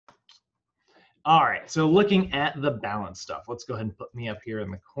All right, so looking at the balance stuff, let's go ahead and put me up here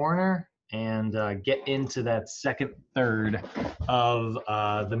in the corner and get into that second third of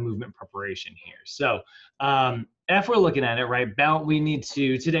the movement preparation here. So if we're looking at it, right,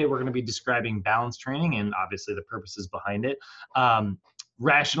 today we're going to be describing balance training and obviously the purposes behind it.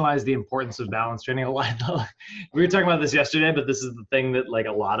 Rationalize the importance of balance training. We were talking about this yesterday, but this is the thing that like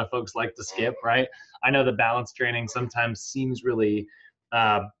a lot of folks like to skip, right? I know the balance training sometimes seems really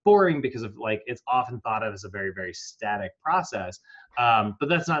boring because of like it's often thought of as a very, very static process, but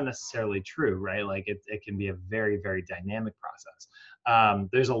that's not necessarily true, right? Like it can be a very, very dynamic process.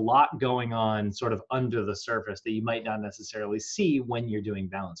 There's a lot going on sort of under the surface that you might not necessarily see when you're doing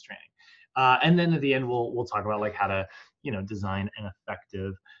balance training. And then at the end, we'll talk about like how to design an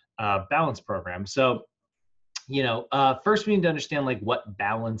effective balance program. So first we need to understand like what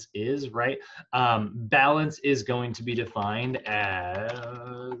balance is, right? Balance is going to be defined as,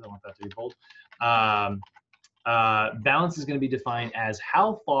 I want that to be bold. Balance is going to be defined as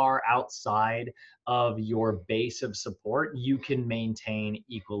how far outside of your base of support you can maintain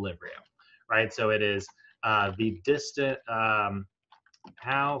equilibrium, right? So it is the distant,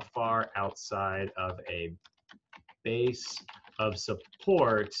 how far outside of a base of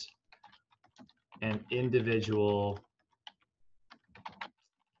support an individual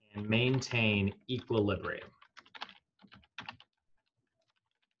can maintain equilibrium.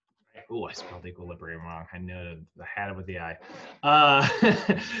 Oh, I spelled equilibrium wrong. I know I had it with the I.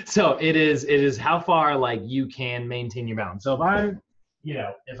 So it is how far like you can maintain your balance. So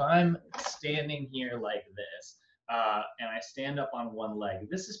if I'm standing here like this, and I stand up on one leg,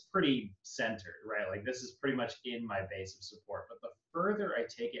 this is pretty centered, right? Like this is pretty much in my base of support. But the further I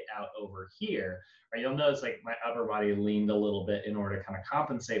take it out over here, right, you'll notice like my upper body leaned a little bit in order to kind of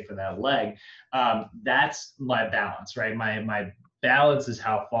compensate for that leg. That's my balance, right? My balance is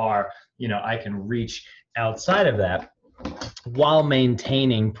how far I can reach outside of that while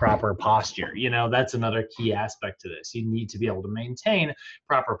maintaining proper posture. That's another key aspect to this. You need to be able to maintain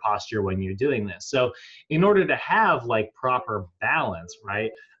proper posture when you're doing this. So in order to have like proper balance,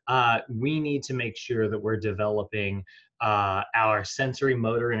 right, we need to make sure that we're developing our sensory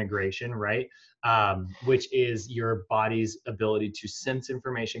motor integration, right, which is your body's ability to sense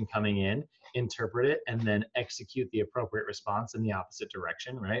information coming in, interpret it, and then execute the appropriate response in the opposite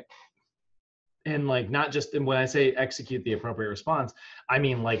direction, right? And like not just, and when I say execute the appropriate response, I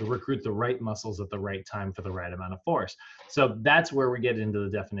mean like recruit the right muscles at the right time for the right amount of force. So that's where we get into the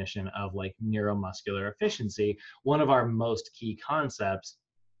definition of like neuromuscular efficiency, one of our most key concepts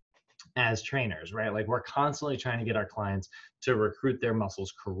as trainers, right? Like we're constantly trying to get our clients to recruit their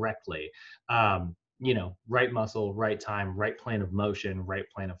muscles correctly. Right muscle, right time, right plane of motion, right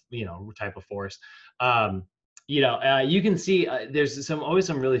plane of, type of force. You can see there's always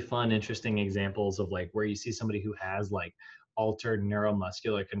some really fun, interesting examples of like where you see somebody who has like altered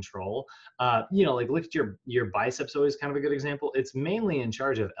neuromuscular control. Like look at your biceps, always kind of a good example. It's mainly in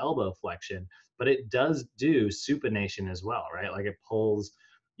charge of elbow flexion, but it does do supination as well, right? Like it pulls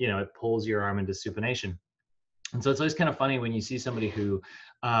your arm into supination. And so it's always kind of funny when you see somebody who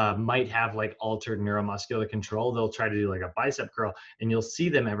might have like altered neuromuscular control. They'll try to do like a bicep curl, and you'll see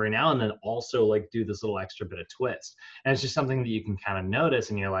them every now and then also like do this little extra bit of twist. And it's just something that you can kind of notice,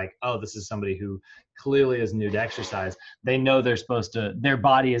 and you're like, oh, this is somebody who clearly is new to exercise. They know their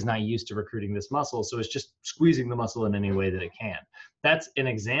body is not used to recruiting this muscle, so it's just squeezing the muscle in any way that it can. That's an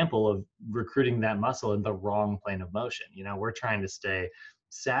example of recruiting that muscle in the wrong plane of motion. We're trying to stay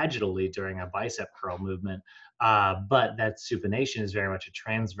sagittally during a bicep curl movement, but that supination is very much a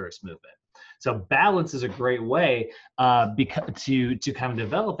transverse movement. So balance is a great way to kind of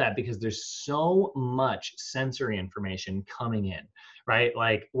develop that, because there's so much sensory information coming in, right?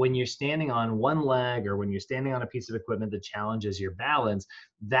 Like when you're standing on one leg or when you're standing on a piece of equipment that challenges your balance,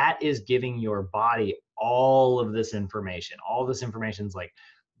 that is giving your body all of this information. All this information is like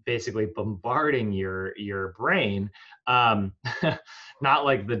basically bombarding your brain, not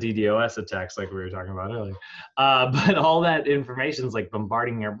like the DDoS attacks like we were talking about earlier, but all that information is like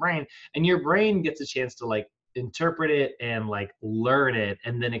bombarding your brain, and your brain gets a chance to like interpret it and like learn it,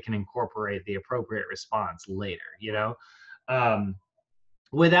 and then it can incorporate the appropriate response later.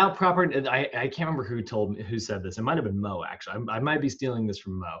 Without proper, I can't remember who said this. It might have been Mo, actually. I might be stealing this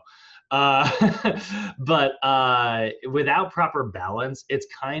from Mo. But without proper balance, it's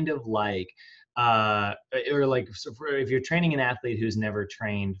kind of like, or like if you're training an athlete who's never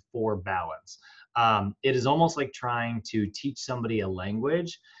trained for balance, it is almost like trying to teach somebody a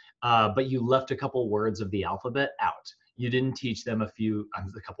language, but you left a couple words of the alphabet out. You didn't teach them a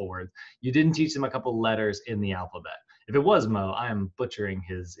couple words. You didn't teach them a couple letters in the alphabet. If it was Mo, I am butchering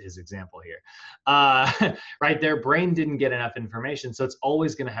his example here. Right, their brain didn't get enough information, so it's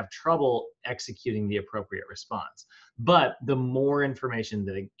always going to have trouble executing the appropriate response. But the more information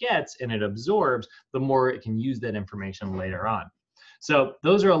that it gets and it absorbs, the more it can use that information later on. So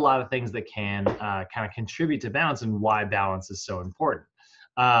those are a lot of things that can kind of contribute to balance and why balance is so important.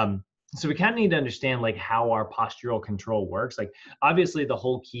 So we kind of need to understand like how our postural control works. Like obviously the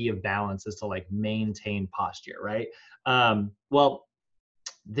whole key of balance is to like maintain posture, right? Well,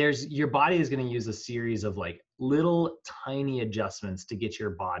 your body is going to use a series of like little tiny adjustments to get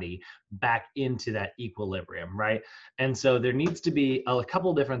your body back into that equilibrium, right? And so there needs to be a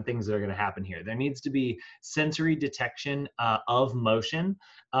couple different things that are going to happen here. There needs to be sensory detection of motion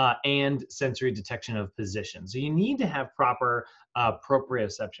and sensory detection of position. So you need to have proper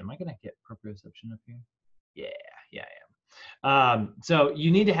proprioception. Am I going to get proprioception up here? Yeah, I am. So you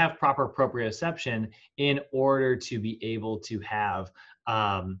need to have proper proprioception in order to be able to have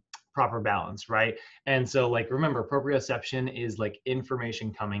proper balance, right? And so like, remember, proprioception is like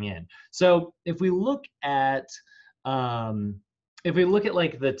information coming in. So if we look at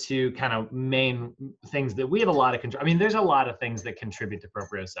like the two kind of main things that we have a lot of control, I mean, there's a lot of things that contribute to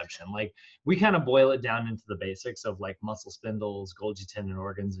proprioception. Like we kind of boil it down into the basics of like muscle spindles, Golgi tendon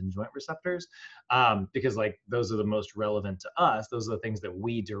organs, and joint receptors, because like those are the most relevant to us. Those are the things that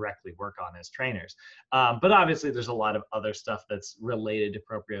we directly work on as trainers. But obviously there's a lot of other stuff that's related to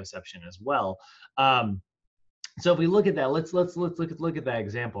proprioception as well. So if we look at that, let's look at that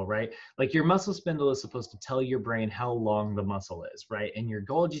example, right? Like your muscle spindle is supposed to tell your brain how long the muscle is, right? And your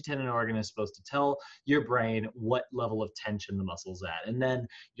Golgi tendon organ is supposed to tell your brain what level of tension the muscle's at. And then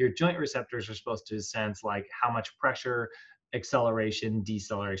your joint receptors are supposed to sense like how much pressure, acceleration,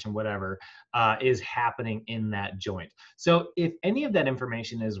 deceleration, whatever, is happening in that joint. So if any of that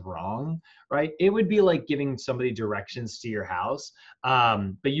information is wrong, right, it would be like giving somebody directions to your house,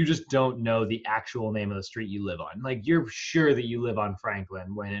 but you just don't know the actual name of the street you live on. Like you're sure that you live on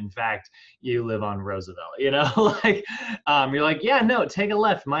Franklin when in fact you live on Roosevelt, you know, like you're like, yeah, no, take a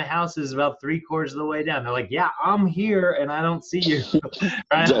left. My house is about 3/4 of the way down. They're like, yeah, I'm here and I don't see you.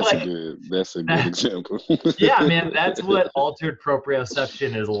 Right? That's a good example. Yeah, man, that's what altered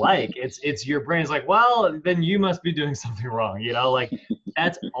proprioception is like. It's your brain's like, well, then you must be doing something wrong, you know, like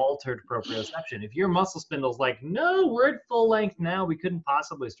that's altered proprioception. If your muscle spindle's like, no, we're at full length now, we couldn't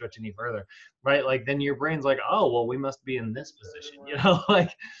possibly stretch any further, right? Like then your brain's like, oh, well, we must be in this position, you know,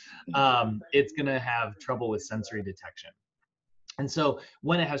 like it's gonna have trouble with sensory detection. And so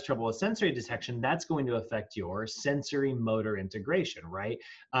when it has trouble with sensory detection, that's going to affect your sensory motor integration, right?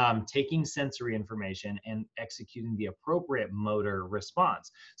 Taking sensory information and executing the appropriate motor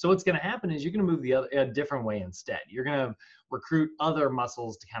response. So what's going to happen is you're going to move a different way instead. You're going to recruit other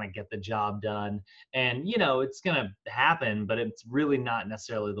muscles to kind of get the job done. And, you know, it's going to happen, but it's really not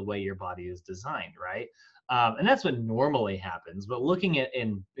necessarily the way your body is designed, right? And that's what normally happens. But looking at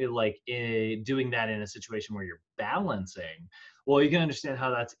doing that in a situation where you're balancing, well, you can understand how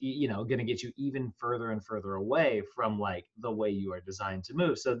that's, you know, going to get you even further and further away from like the way you are designed to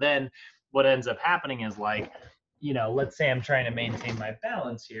move. So then what ends up happening is like, you know, let's say I'm trying to maintain my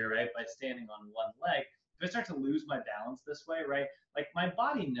balance here, right, by standing on one leg. If I start to lose my balance this way, right, like my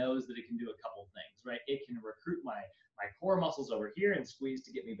body knows that it can do a couple things, right? It can recruit my core muscles over here and squeeze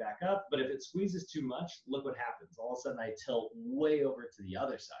to get me back up. But if it squeezes too much, look what happens. All of a sudden I tilt way over to the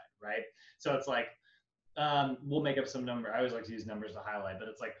other side, right? So it's like, we'll make up some number. I always like to use numbers to highlight, but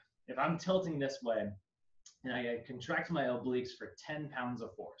it's like if I'm tilting this way and I contract my obliques for 10 pounds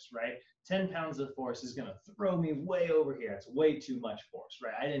of force, right? 10 pounds of force is going to throw me way over here. It's way too much force,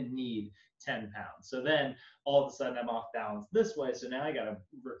 right? I didn't need 10 pounds. So then all of a sudden I'm off balance this way. So now I got to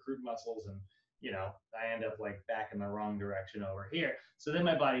recruit muscles and, you know, I end up like back in the wrong direction over here. So then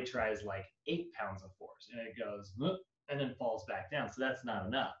my body tries like 8 pounds of force and it goes and then falls back down. So that's not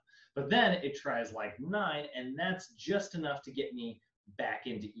enough. But then it tries like 9, and that's just enough to get me back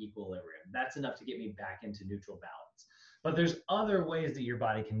into equilibrium. That's enough to get me back into neutral balance. But there's other ways that your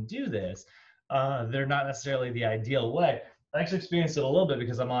body can do this. They're not necessarily the ideal way. I actually experienced it a little bit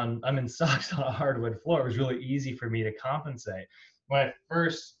because I'm in socks on a hardwood floor. It was really easy for me to compensate. When I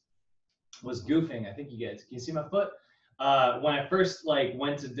first was goofing, I think you guys, can you see my foot? When I first like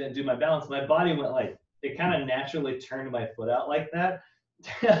went to do my balance, my body went like, it kind of naturally turned my foot out like that.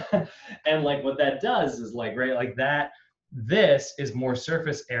 And like what that does is like, right, like that This is more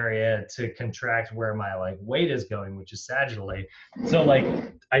surface area to contract where my like weight is going, which is sagittally. So like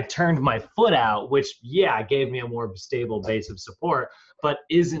I turned my foot out, which yeah, gave me a more stable base of support, but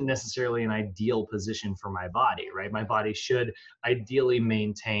isn't necessarily an ideal position for my body, right? My body should ideally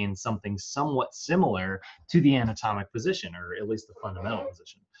maintain something somewhat similar to the anatomic position, or at least the fundamental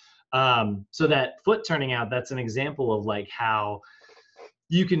position. So that foot turning out, that's an example of like how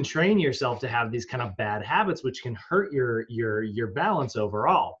you can train yourself to have these kind of bad habits, which can hurt your balance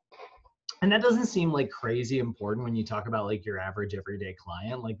overall. And that doesn't seem like crazy important when you talk about like your average everyday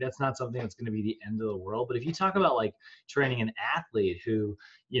client. Like that's not something that's going to be the end of the world. But if you talk about like training an athlete who,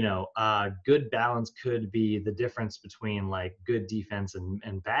 good balance could be the difference between like good defense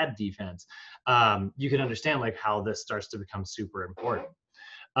and bad defense, you can understand like how this starts to become super important.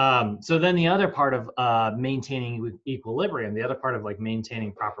 So then the other part of maintaining equilibrium, the other part of like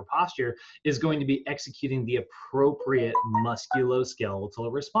maintaining proper posture is going to be executing the appropriate musculoskeletal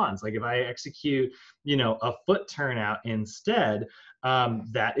response. Like if I execute, a foot turnout instead,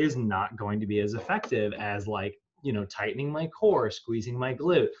 that is not going to be as effective as like, tightening my core, squeezing my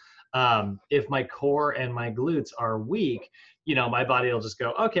glute. If my core and my glutes are weak, my body will just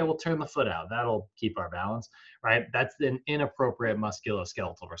go, okay, we'll turn the foot out. That'll keep our balance, right? That's an inappropriate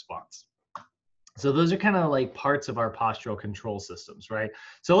musculoskeletal response. So those are kind of like parts of our postural control systems, right?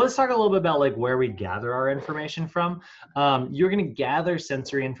 So let's talk a little bit about like where we gather our information from. You're going to gather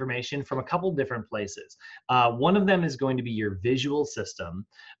sensory information from a couple different places. One of them is going to be your visual system.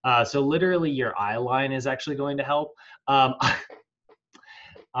 So literally your eye line is actually going to help. I'll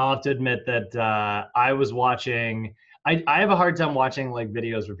have to admit that I was watching. I have a hard time watching like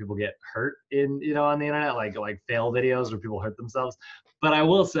videos where people get hurt on the internet, like fail videos where people hurt themselves. But I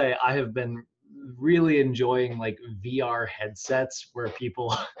will say I have been really enjoying like VR headsets where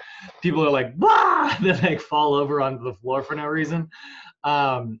people are like, bah! Then like fall over onto the floor for no reason,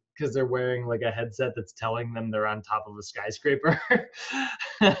 because they're wearing like a headset that's telling them they're on top of a skyscraper.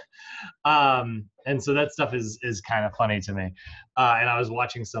 And so that stuff is kind of funny to me. And I was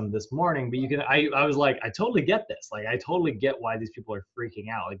watching some this morning, but I was like, I totally get this. Like, I totally get why these people are freaking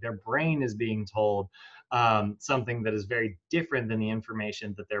out. Like their brain is being told something that is very different than the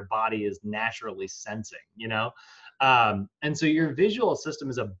information that their body is naturally sensing. And so your visual system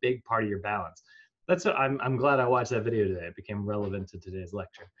is a big part of your balance. That's what I'm glad I watched that video today. It became relevant to today's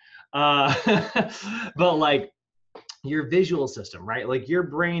lecture. But like your visual system, right? Like your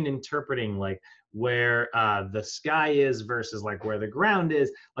brain interpreting like where the sky is versus like where the ground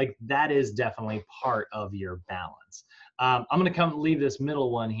is, like that is definitely part of your balance. I'm going to leave this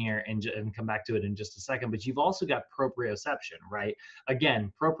middle one here and come back to it in just a second, but you've also got proprioception, right?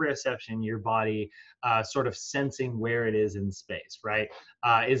 Again, proprioception, your body sort of sensing where it is in space, right?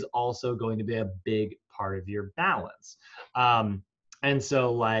 Is also going to be a big part of your balance. And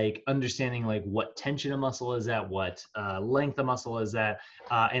so like understanding like what tension a muscle is at, what length a muscle is at,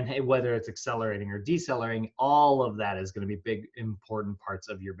 and whether it's accelerating or decelerating, all of that is going to be big, important parts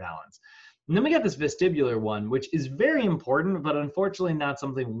of your balance. And then we got this vestibular one, which is very important, but unfortunately not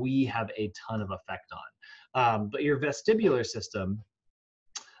something we have a ton of effect on. But your vestibular system,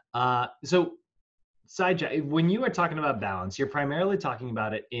 when you are talking about balance, you're primarily talking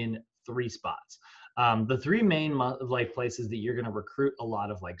about it in three spots. The three main like places that you're going to recruit a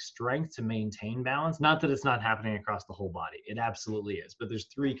lot of like strength to maintain balance. Not that it's not happening across the whole body, it absolutely is. But there's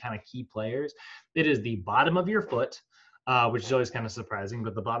three kind of key players. It is the bottom of your foot, which is always kind of surprising.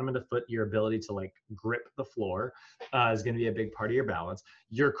 But the bottom of the foot, your ability to like grip the floor, is going to be a big part of your balance.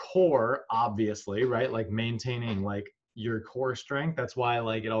 Your core, obviously, right? Like maintaining like your core strength. That's why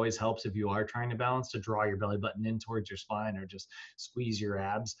like it always helps if you are trying to balance to draw your belly button in towards your spine or just squeeze your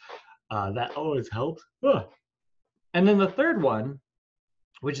abs. That always helps. Ugh. And then the third one,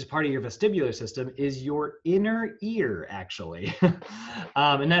 which is part of your vestibular system, is your inner ear, actually.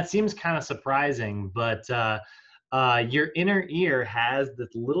 And that seems kind of surprising, but your inner ear has this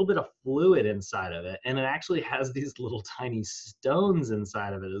little bit of fluid inside of it, and it actually has these little tiny stones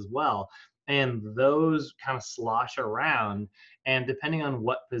inside of it as well. And those kind of slosh around, and depending on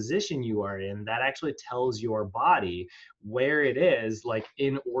what position you are in, that actually tells your body where it is, like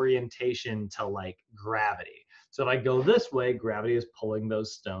in orientation to like gravity. So if I go this way, gravity is pulling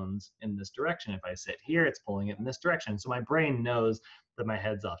those stones in this direction. If I sit here, it's pulling it in this direction. So my brain knows that my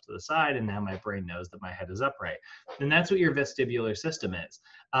head's off to the side, and now my brain knows that my head is upright. And that's what your vestibular system is.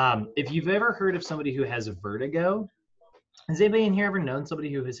 If you've ever heard of somebody who has vertigo, has anybody in here ever known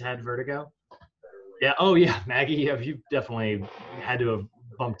somebody who has had vertigo? Yeah. Oh, yeah, Maggie. You've definitely had to have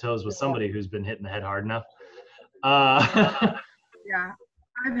bumped toes with somebody who's been hitting the head hard enough. Yeah,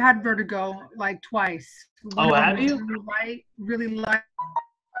 I've had vertigo like twice. One Oh, of them have was you? really light.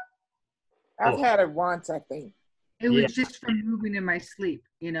 I've Oh, had it once, I think. It yeah. was just from moving in my sleep,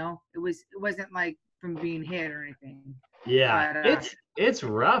 you know. It wasn't like from being hit or anything. Yeah. But It's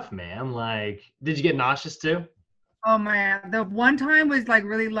rough, man. Like, did you get nauseous too? oh man, the one time was like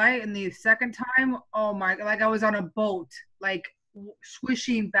really light, and the second time, oh my, like I was on a boat, like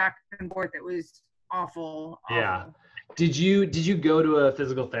swishing back and forth. It was awful, Yeah. awful. Did you go to a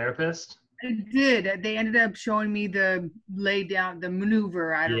physical therapist? I did. They ended up showing me the lay down, the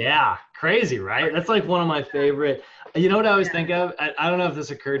maneuver. I don't. Yeah, crazy, right? That's like one of my favorite. You know what I always Yeah. think of? I don't know if this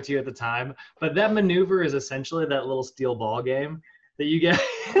occurred to you at the time, but that maneuver is essentially that little steel ball game that you get,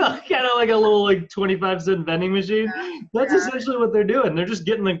 kind of like a little like 25-cent vending machine. That's Yeah. essentially what they're doing. They're just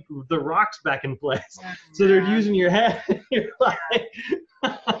getting the rocks back in place. Yeah. So they're Yeah. using your head. You're like,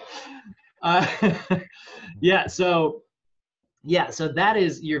 uh, yeah. So that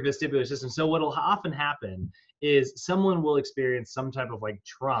is your vestibular system. So what will often happen is someone will experience some type of like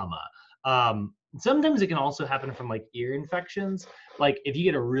trauma. Sometimes it can also happen from like ear infections. Like if you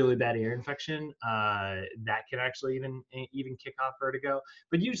get a really bad ear infection, that can actually even kick off vertigo.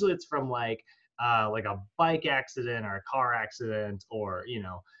 But usually it's from like a bike accident or a car accident, or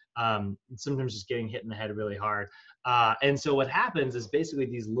sometimes just getting hit in the head really hard. And so what happens is basically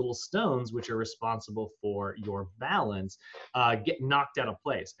these little stones, which are responsible for your balance, get knocked out of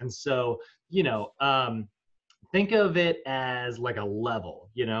place. And so, think of it as like a level,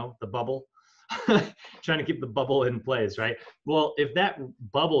 the bubble, trying to keep the bubble in place, right? Well, if that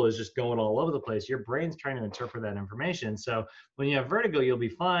bubble is just going all over the place, your brain's trying to interpret that information. So when you have vertigo, you'll be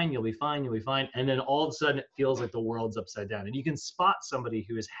fine, you'll be fine, you'll be fine. And then all of a sudden it feels like the world's upside down. And you can spot somebody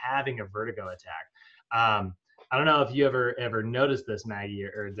who is having a vertigo attack. I don't know if you ever noticed this, Maggie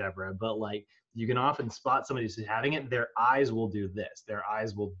or Deborah, but like you can often spot somebody who's having it. Their eyes will do this. Their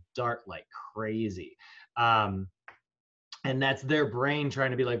eyes will dart like crazy. And that's their brain trying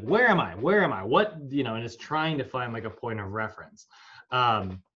to be like, where am I? Where am I? What, and it's trying to find like a point of reference.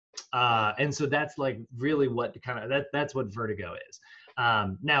 And so that's like really what that's what vertigo is.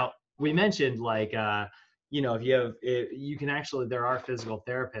 Now we mentioned like, if you can actually, there are physical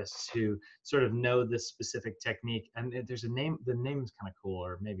therapists who sort of know this specific technique, and there's a name, the name is kind of cool,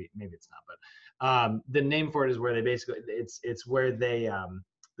 or maybe it's not, but the name for it is where they basically, it's where they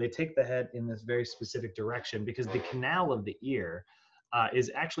take the head in this very specific direction, because the canal of the ear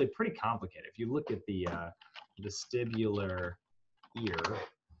is actually pretty complicated. If you look at the vestibular ear,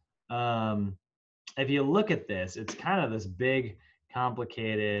 if you look at this, it's kind of this big,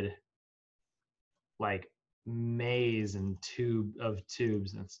 complicated, like maze and tubes.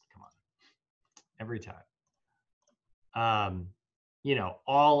 That's, come on, every time.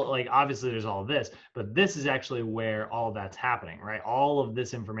 All like, obviously there's all this, but this is actually where all that's happening, right? All of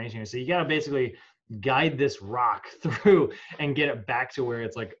this information. So you got to basically guide this rock through and get it back to where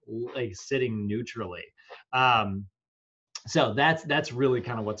it's like sitting neutrally. So that's really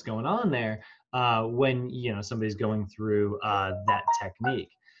kind of what's going on there when somebody's going through that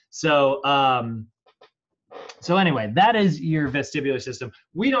technique. So anyway, that is your vestibular system.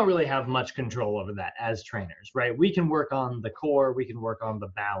 We don't really have much control over that as trainers, right? We can work on the core, we can work on the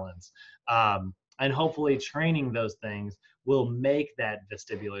balance, and hopefully training those things will make that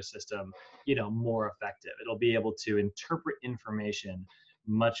vestibular system, more effective. It'll be able to interpret information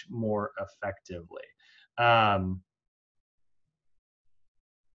much more effectively.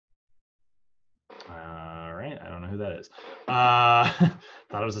 All right, I don't know who that is. Thought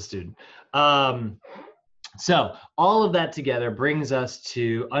it was a student. So all of that together brings us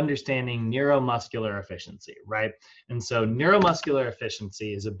to understanding neuromuscular efficiency, right? And so neuromuscular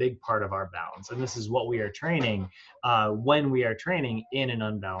efficiency is a big part of our balance. And this is what we are training when we are training in an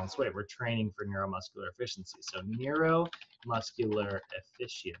unbalanced way. We're training for neuromuscular efficiency. So neuromuscular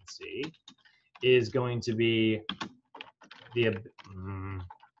efficiency is going to be the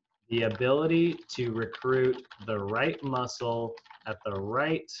ability to recruit the right muscle at the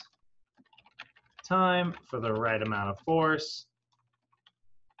right time for the right amount of force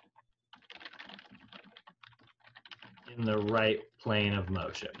in the right plane of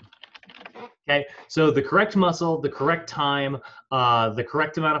motion. Okay, so the correct muscle, the correct time, the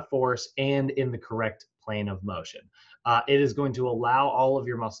correct amount of force, and in the correct plane of motion. It is going to allow all of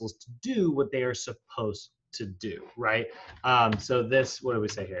your muscles to do what they are supposed to do, right? So this, what do we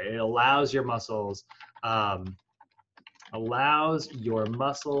say here? It allows your muscles,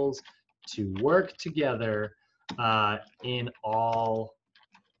 to work together in all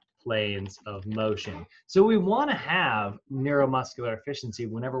planes of motion. So we want to have neuromuscular efficiency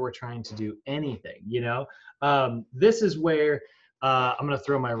whenever we're trying to do anything, This is where I'm going to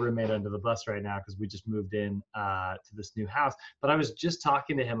throw my roommate under the bus right now because we just moved in to this new house. But I was just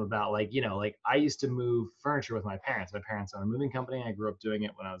talking to him about like, you know, like I used to move furniture with my parents. My parents own a moving company. I grew up doing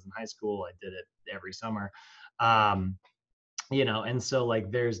it when I was in high school. I did it every summer. You know, and so like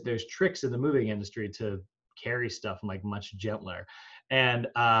there's tricks in the moving industry to carry stuff like much gentler. And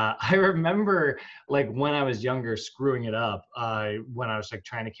I remember like when I was younger screwing it up when I was like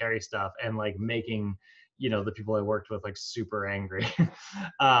trying to carry stuff and like making, you know, the people I worked with like super angry.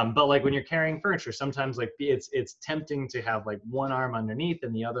 But like when you're carrying furniture, sometimes like it's tempting to have like one arm underneath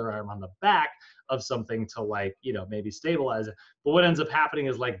and the other arm on the back of something to like, you know, maybe stabilize it. But what ends up happening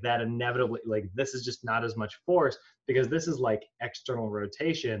is like that inevitably, like this is just not as much force because this is like external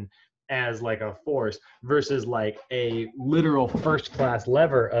rotation as like a force versus like a literal first class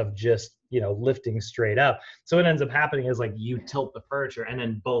lever of just, you know, lifting straight up. So what ends up happening is like you tilt the furniture and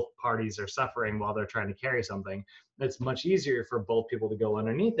then both parties are suffering while they're trying to carry something. It's much easier for both people to go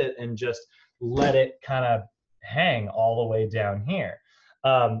underneath it and just let it kind of hang all the way down here.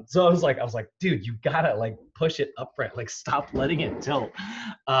 So I was like, dude, you gotta like push it upright, like stop letting it tilt.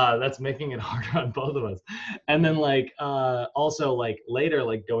 That's making it harder on both of us. And then like also like later,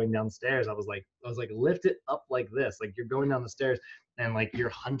 like going downstairs, I was like, lift it up like this. Like you're going down the stairs and like you're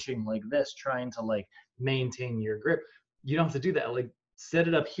hunching like this, trying to like maintain your grip. You don't have to do that. Like set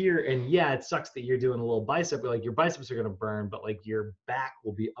it up here, and yeah, it sucks that you're doing a little bicep, but like your biceps are gonna burn, but like your back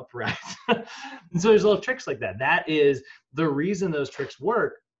will be upright. And so there's little tricks like that. That is the reason those tricks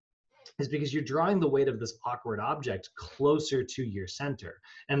work, is because you're drawing the weight of this awkward object closer to your center.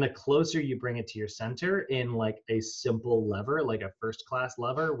 And the closer you bring it to your center in like a simple lever, like a first class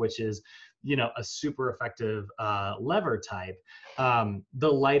lever, which is, you know, a super effective lever type,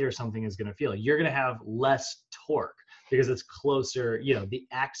 the lighter something is gonna feel. You're gonna have less torque because it's closer, you know, the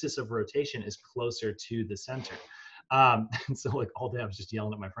axis of rotation is closer to the center. And so like all day I was just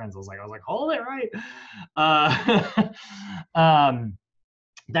yelling at my friends. I was like, hold it right.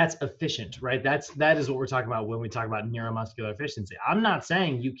 That's efficient, right? That is what we're talking about when we talk about neuromuscular efficiency. I'm not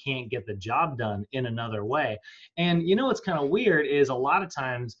saying you can't get the job done in another way. And you know what's kind of weird is a lot of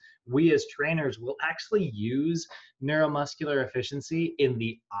times we as trainers will actually use neuromuscular efficiency in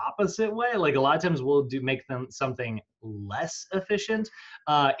the opposite way. Like a lot of times we'll make them something less efficient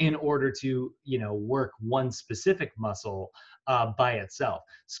in order to, you know, work one specific muscle by itself.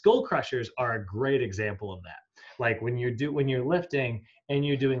 Skull crushers are a great example of that. Like when you're lifting and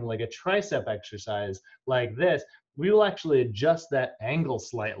you're doing like a tricep exercise like this, we will actually adjust that angle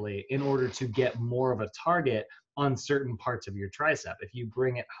slightly in order to get more of a target on certain parts of your tricep. If you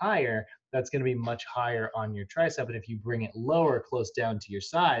bring it higher, that's going to be much higher on your tricep. And if you bring it lower, close down to your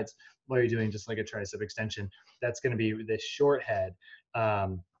sides, while you're doing just like a tricep extension, that's going to be this short head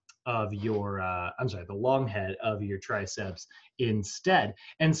of your, the long head of your triceps instead.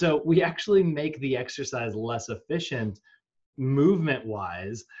 And so we actually make the exercise less efficient movement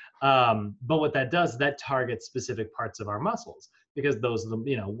wise. But what that does, that targets specific parts of our muscles because those are the,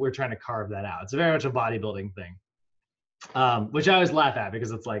 you know, we're trying to carve that out. It's very much a bodybuilding thing, which I always laugh at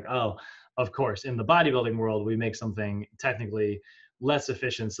because it's like, oh, of course, in the bodybuilding world, we make something technically less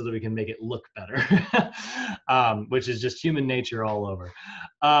efficient so that we can make it look better, which is just human nature all over.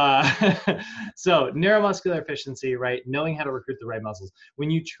 So neuromuscular efficiency, right? Knowing how to recruit the right muscles.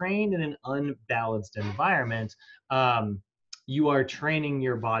 When you train in an unbalanced environment, you are training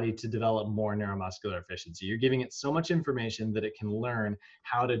your body to develop more neuromuscular efficiency. You're giving it so much information that it can learn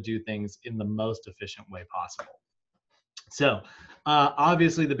how to do things in the most efficient way possible. So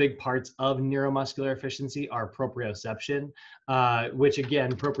obviously the big parts of neuromuscular efficiency are proprioception, which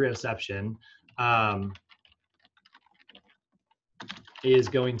again, proprioception is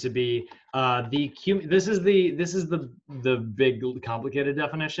going to be this is the big complicated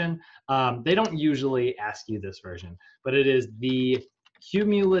definition. They don't usually ask you this version, but it is the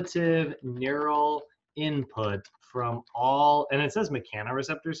cumulative neural input from all, and it says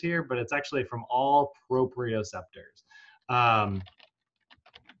mechanoreceptors here, but it's actually from all proprioceptors. I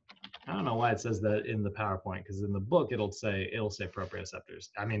don't know why it says that in the PowerPoint, because in the book it'll say proprioceptors.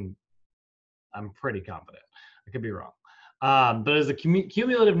 I mean, I'm pretty confident. I could be wrong. But as a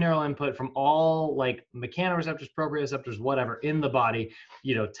cumulative neural input from all like mechanoreceptors, proprioceptors, whatever in the body,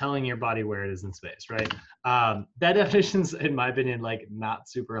 you know, telling your body where it is in space, right? That definition's, in my opinion, like not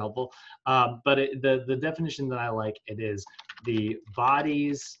super helpful. But the definition that I like, it is the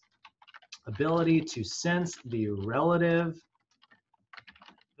body's ability to sense the relative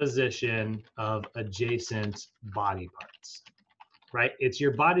position of adjacent body parts, right? It's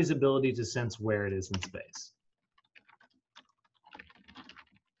your body's ability to sense where it is in space.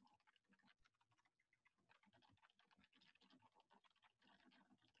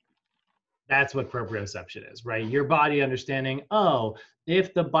 That's what proprioception is, right? Your body understanding, oh,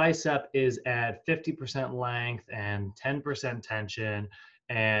 if the bicep is at 50% length and 10% tension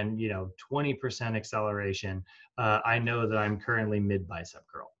and 20% acceleration, I know that I'm currently mid bicep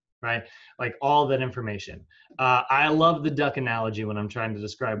curl, right? Like all that information. I love the duck analogy when I'm trying to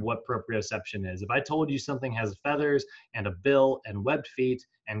describe what proprioception is. If I told you something has feathers and a bill and webbed feet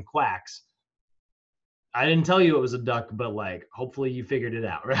and quacks, I didn't tell you it was a duck, but like, hopefully you figured it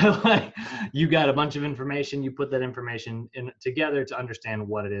out, right? Like, you got a bunch of information, you put that information in together to understand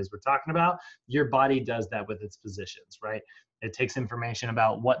what it is we're talking about. Your body does that with its positions, right? It takes information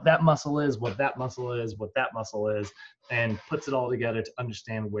about what that muscle is, what that muscle is, what that muscle is, and puts it all together to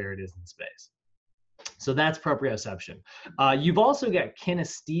understand where it is in space. So that's proprioception. You've also got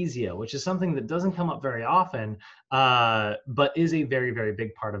kinesthesia, which is something that doesn't come up very often, but is a very, very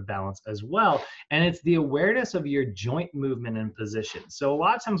big part of balance as well. And it's the awareness of your joint movement and position. So a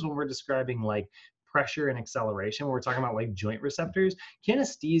lot of times when we're describing like pressure and acceleration, when we're talking about like joint receptors,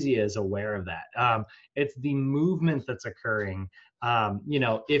 kinesthesia is aware of that. It's the movement that's occurring.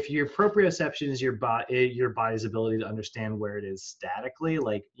 If your proprioception is your body's ability to understand where it is statically,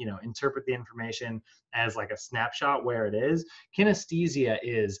 like, interpret the information as like a snapshot where it is, kinesthesia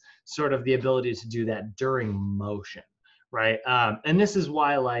is sort of the ability to do that during motion, right? And this is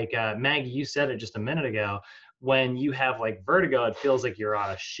why, like, Maggie, you said it just a minute ago, when you have like vertigo, it feels like you're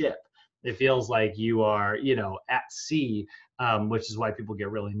on a ship. It feels like you are, at sea, which is why people get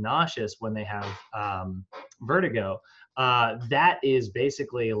really nauseous when they have vertigo. That is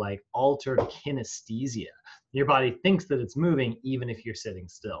basically like altered kinesthesia. Your body thinks that it's moving even if you're sitting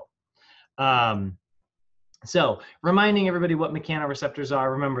still. So reminding everybody what mechanoreceptors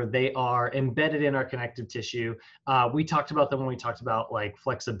are, remember they are embedded in our connective tissue. We talked about them when we talked about like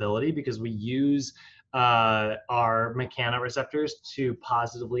flexibility, because we use our mechanoreceptors to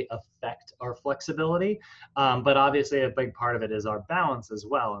positively affect our flexibility. But obviously a big part of it is our balance as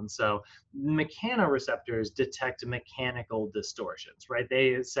well. And so mechanoreceptors detect mechanical distortions, right?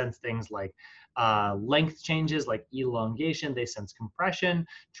 They sense things like length changes, like elongation. They sense compression,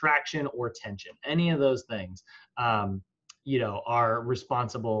 traction, or tension. Any of those things are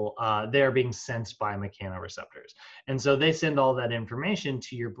responsible. They're being sensed by mechanoreceptors. And so they send all that information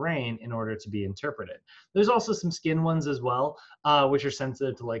to your brain in order to be interpreted. There's also some skin ones as well, which are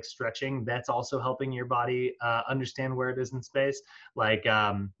sensitive to like stretching. That's also helping your body understand where it is in space. Like,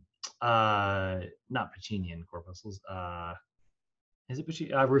 not Pacinian corpuscles. Is it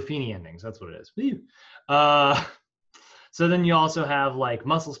Ruffini endings? That's what it is. So then you also have like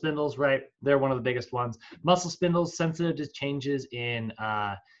muscle spindles, right? They're one of the biggest ones. Muscle spindles sensitive to changes in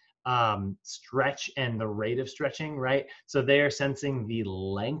stretch and the rate of stretching, right? So they are sensing the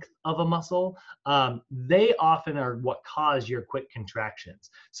length of a muscle. They often are what cause your quick contractions.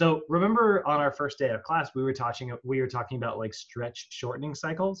 So remember on our first day of class, we were talking about like stretch shortening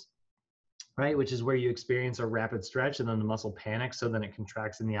cycles, right? Which is where you experience a rapid stretch and then the muscle panics, so then it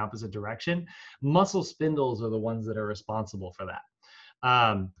contracts in the opposite direction. Muscle spindles are the ones that are responsible for that.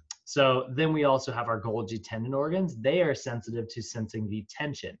 So then we also have our Golgi tendon organs. They are sensitive to sensing the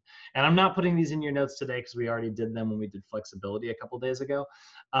tension. And I'm not putting these in your notes today because we already did them when we did flexibility a couple days ago.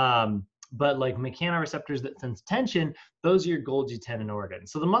 But like mechanoreceptors that sense tension, those are your Golgi tendon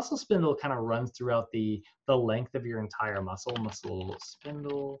organs. So the muscle spindle kind of runs throughout the length of your entire muscle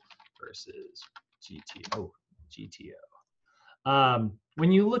spindle versus GTO.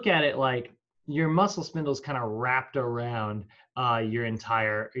 When you look at it, like your muscle spindle is kind of wrapped around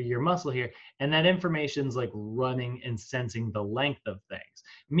your muscle here, and that information's like running and sensing the length of things.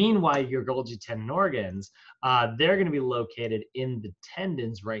 Meanwhile, your Golgi tendon organs, they're going to be located in the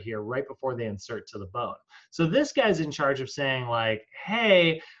tendons right here, right before they insert to the bone. So this guy's in charge of saying like,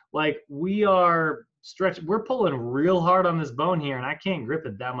 hey, like we're pulling real hard on this bone here and I can't grip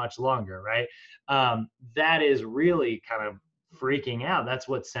it that much longer, right? That is really kind of freaking out. That's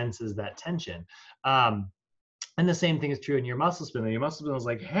what senses that tension. And the same thing is true in your muscle spindle. Your muscle spindle is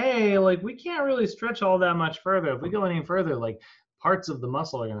like, hey, like we can't really stretch all that much further. If we go any further, like parts of the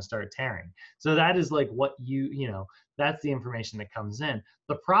muscle are going to start tearing. So that is like what that's the information that comes in.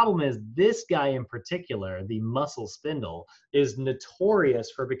 The problem is this guy in particular, the muscle spindle, is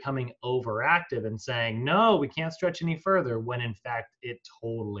notorious for becoming overactive and saying, no, we can't stretch any further, when in fact it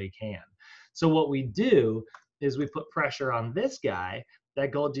totally can. So what we do is we put pressure on this guy,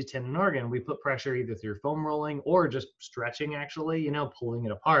 that Golgi tendon organ. We put pressure either through foam rolling or just stretching, actually, pulling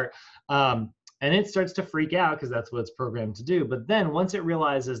it apart. And it starts to freak out because that's what it's programmed to do. But then once it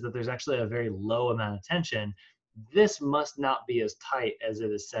realizes that there's actually a very low amount of tension, this must not be as tight as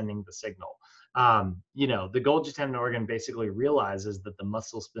it is sending the signal. The Golgi tendon organ basically realizes that the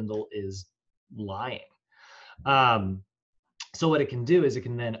muscle spindle is lying. So what it can do is it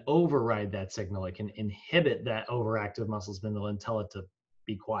can then override that signal. It can inhibit that overactive muscle spindle and tell it to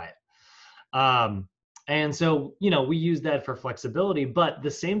be quiet. And so, we use that for flexibility, but the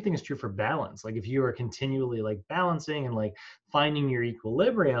same thing is true for balance. Like if you are continually like balancing and like finding your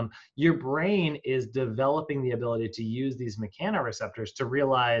equilibrium, your brain is developing the ability to use these mechanoreceptors to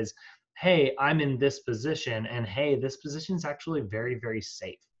realize, hey, I'm in this position, and hey, this position is actually very, very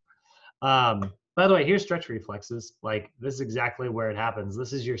safe. By the way, here's stretch reflexes. Like this is exactly where it happens.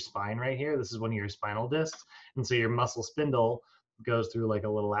 This is your spine right here. This is one of your spinal discs. And so your muscle spindle goes through like a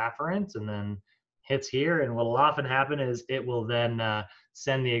little afferent and then hits here. And what will often happen is it will then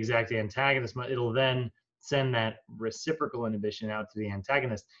send the exact antagonist. It'll then send that reciprocal inhibition out to the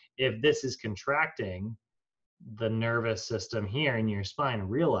antagonist. If this is contracting, the nervous system here in your spine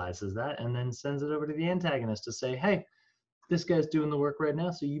realizes that and then sends it over to the antagonist to say, hey, this guy's doing the work right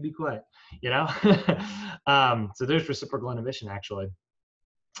now, so you be quiet, so there's reciprocal inhibition actually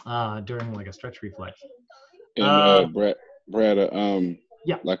during like a stretch reflex. And Brad,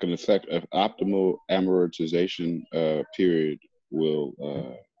 yeah, like an effect of optimal amortization period will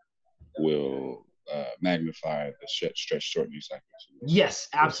magnify the stretch shortening cycles. Yes,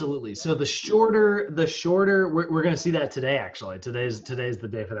 absolutely. So the shorter we're going to see that today. Actually, today's the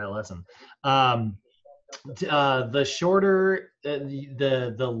day for that lesson. The shorter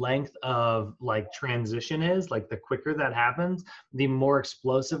the length of like transition is, like the quicker that happens, the more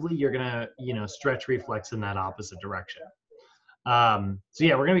explosively you're gonna stretch reflex in that opposite direction. So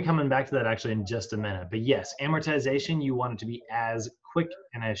yeah, we're gonna be coming back to that actually in just a minute. But yes, amortization, you want it to be as quick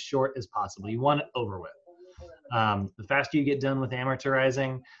and as short as possible. You want it over with. The faster you get done with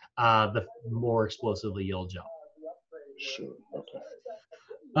amortizing, the more explosively you'll jump. Sure. Okay.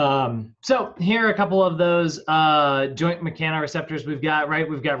 So here are a couple of those joint mechanoreceptors we've got, right?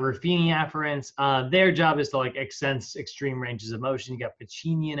 We've got Ruffini afferents. Their job is to like sense extreme ranges of motion. You got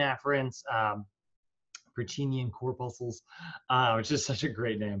Pacinian afferents, Pacinian corpuscles, which is such a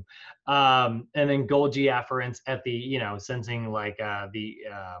great name. And then Golgi afferents at the, sensing like the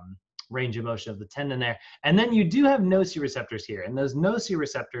range of motion of the tendon there. And then you do have nociceptors here. And those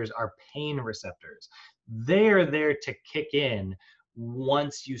nociceptors are pain receptors. They're there to kick in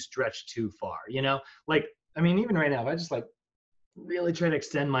once you stretch too far, like, I mean, even right now, if I just like really try to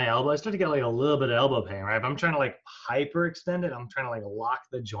extend my elbow, I start to get like a little bit of elbow pain, right? If I'm trying to like hyperextend it, I'm trying to like lock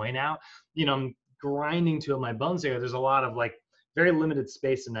the joint out, I'm grinding to my bones there. There's a lot of like very limited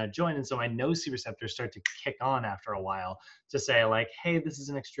space in that joint. And so my nociceptors start to kick on after a while to say like, hey, this is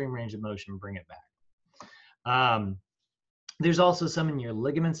an extreme range of motion, bring it back. There's also some in your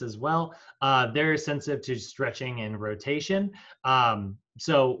ligaments as well. They're sensitive to stretching and rotation.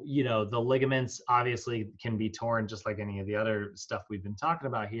 So, the ligaments obviously can be torn just like any of the other stuff we've been talking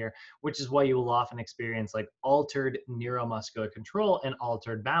about here, which is why you will often experience like altered neuromuscular control and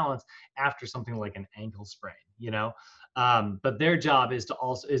altered balance after something like an ankle sprain, but their job is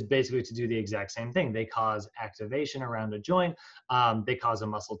basically to do the exact same thing. They cause activation around a joint. They cause a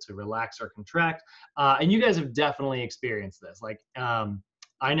muscle to relax or contract. And you guys have definitely experienced this. Like,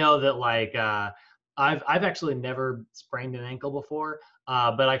 I know that like, I've actually never sprained an ankle before,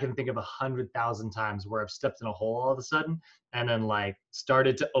 but I can think of 100,000 times where I've stepped in a hole all of a sudden and then like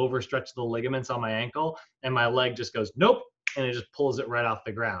started to overstretch the ligaments on my ankle and my leg just goes, nope. And it just pulls it right off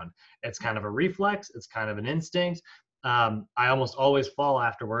the ground. It's kind of a reflex. It's kind of an instinct. I almost always fall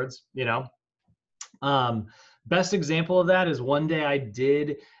afterwards, Best example of that is one day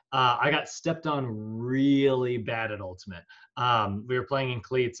I got stepped on really bad at Ultimate. We were playing in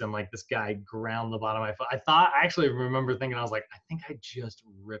cleats and like this guy ground the bottom of my foot. I actually remember thinking, I was like, I think I just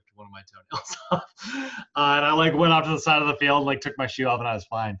ripped one of my toenails off. And I like went off to the side of the field, like took my shoe off and I was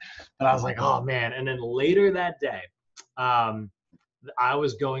fine. But I was like, oh man. And then later that day, I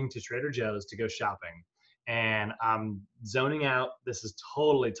was going to Trader Joe's to go shopping. And I'm zoning out. This is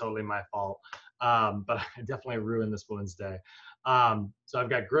totally my fault. But I definitely ruined this woman's day. So I've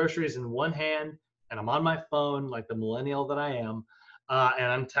got groceries in one hand and I'm on my phone like the millennial that I am. And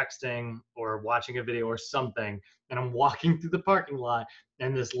I'm texting or watching a video or something. And I'm walking through the parking lot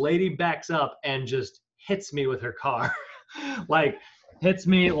and this lady backs up and just hits me with her car. Like hits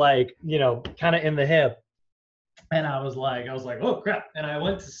me like, kind of in the hip. And I was like, oh crap. And I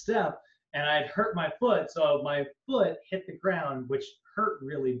went to step and I'd hurt my foot. So my foot hit the ground, which hurt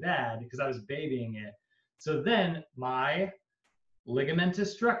really bad because I was babying it. So then my ligamentous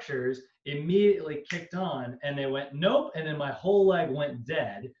structures immediately kicked on and they went, nope. And then my whole leg went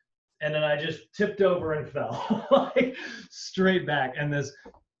dead. And then I just tipped over and fell like straight back. And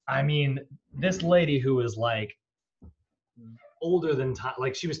this lady who was like older than time,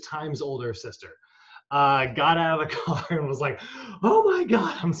 like she was Time's older sister. Got out of the car and was like, "Oh my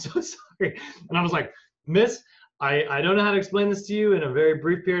God, I'm so sorry." And I was like, "Miss, I don't know how to explain this to you in a very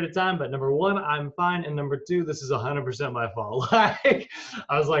brief period of time, but number one, I'm fine, and number two, this is 100% my fault." Like,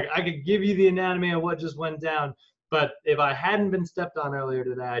 I was like, I could give you the anatomy of what just went down, but if I hadn't been stepped on earlier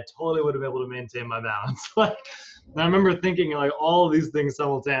today, I totally would have been able to maintain my balance. Like, and I remember thinking like all of these things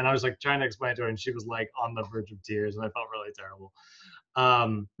simultaneously. I was like trying to explain to her, and she was like on the verge of tears, and I felt really terrible.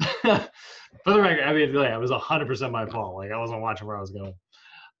 For the record, I mean, yeah, it was 100% my fault. Like, I wasn't watching where I was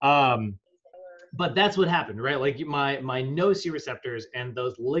going. But that's what happened, right? Like my nociceptors and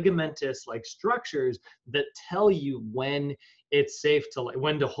those ligamentous like structures that tell you when it's safe to, like,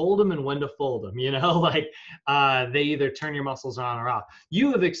 when to hold them and when to fold them, you know, like they either turn your muscles on or off.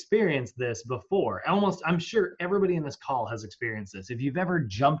 You have experienced this before. Almost, I'm sure everybody in this call has experienced this. If you've ever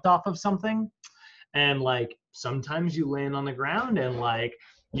jumped off of something and like sometimes you land on the ground and like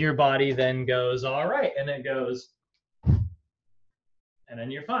your body then goes, all right, and it goes, and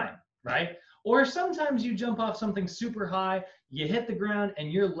then you're fine, right? Or sometimes you jump off something super high, you hit the ground,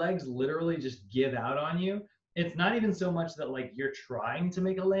 and your legs literally just give out on you. It's not even so much that like you're trying to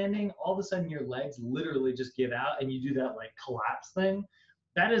make a landing. All of a sudden your legs literally just give out and you do that like collapse thing.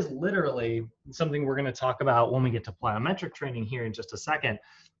 That is literally something we're going to talk about when we get to plyometric training here in just a second.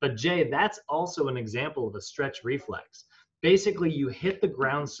 But Jay, that's also an example of a stretch reflex. Basically, you hit the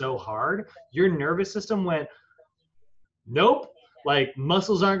ground so hard, your nervous system went, nope. Like,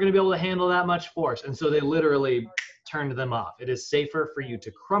 muscles aren't going to be able to handle that much force. And so they literally turned them off. It is safer for you to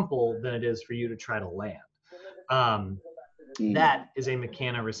crumple than it is for you to try to land. That is a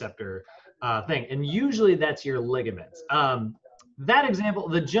mechanoreceptor thing. And usually that's your ligaments. That example,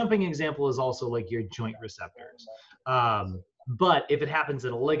 the jumping example, is also like your joint receptors. But if it happens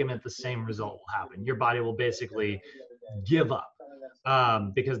in a ligament, the same result will happen. Your body will basically give up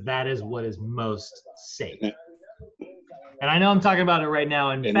because that is what is most safe. And I know I'm talking about it right now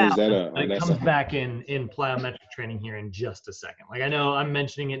in balance, but it comes back in plyometric training here in just a second. Like, I know I'm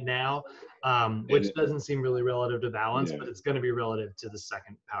mentioning it now, which doesn't seem really relative to balance, but it's going to be relative to the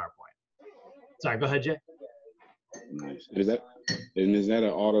second PowerPoint. Sorry, go ahead, Jay. Nice. Is that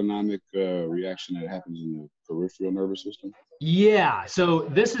an autonomic reaction that happens in the peripheral nervous system? Yeah. So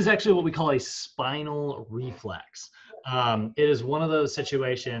this is actually what we call a spinal reflex. It is one of those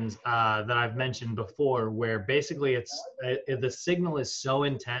situations that I've mentioned before where basically the signal is so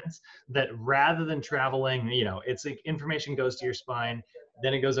intense that rather than traveling, you know, it's like information goes to your spine,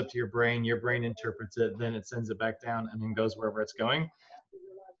 then it goes up to your brain interprets it, then it sends it back down and then goes wherever it's going.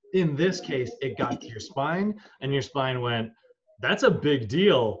 In this case, it got to your spine and your spine went, that's a big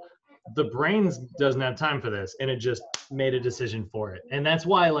deal. The brain doesn't have time for this, and it just made a decision for it. And that's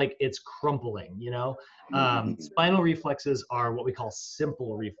why, like, it's crumpling, you know. Spinal reflexes are what we call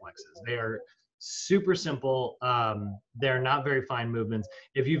simple reflexes. They are super simple. They're not very fine movements.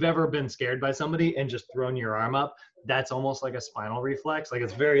 If you've ever been scared by somebody and just thrown your arm up, that's almost like a spinal reflex. Like,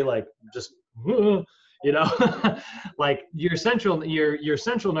 it's very like just, you know, like your central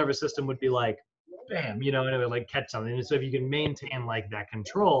nervous system would be like, bam, you know, and it would like catch something. And so if you can maintain like that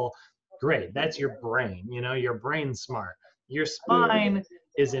control, great. That's your brain, you know, your brain's smart. Your spine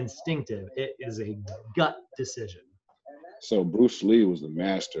is instinctive. It is a gut decision. So Bruce Lee was the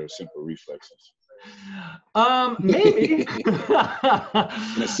master of simple reflexes. Maybe.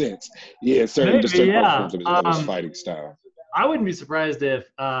 In a sense. Yeah, certain forms of his fighting style. I wouldn't be surprised if,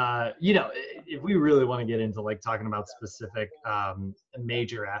 you know, if we really want to get into like talking about specific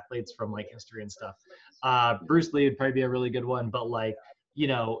major athletes from like history and stuff, Bruce Lee would probably be a really good one. But like, you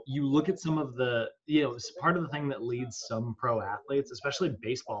know, you look at some of the, you know, part of the thing that leads some pro athletes, especially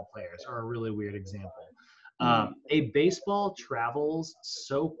baseball players, are a really weird example. A baseball travels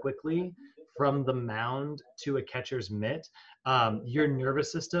so quickly from the mound to a catcher's mitt, your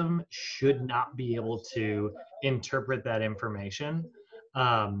nervous system should not be able to interpret that information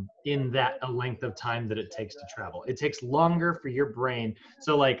in that a length of time that it takes to travel. It takes longer for your brain.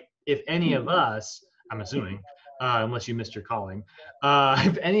 So like if any of us, I'm assuming, unless you missed your calling,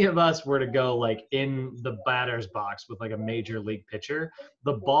 if any of us were to go like in the batter's box with like a major league pitcher,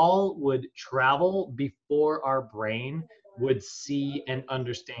 the ball would travel before our brain would see and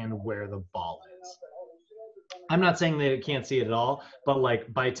understand where the ball is. I'm not saying that it can't see it at all, but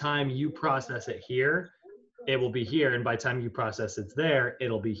like by time you process it here, it will be here, and by the time you process it's there,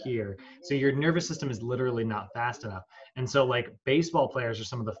 it'll be here. So your nervous system is literally not fast enough. And so like baseball players are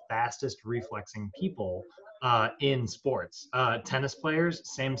some of the fastest reflexing people in sports. Tennis players,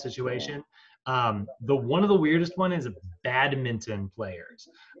 same situation. One of the weirdest one is badminton players.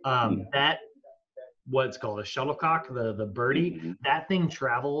 what's called a shuttlecock, the birdie. Mhm. That thing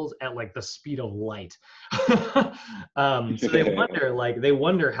travels at like the speed of light. So they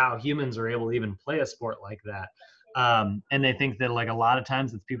wonder how humans are able to even play a sport like that. And they think that like a lot of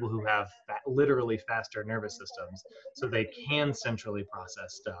times it's people who have literally faster nervous systems, so they can centrally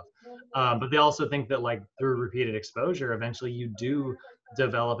process stuff. But they also think that like through repeated exposure, eventually you do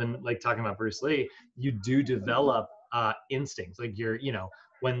develop, and like talking about Bruce Lee, you do develop instincts. Like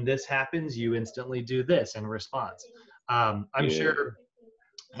when this happens, you instantly do this in response. I'm Yeah. sure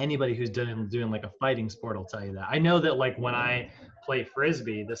anybody who's doing like a fighting sport will tell you that. I know that like when I play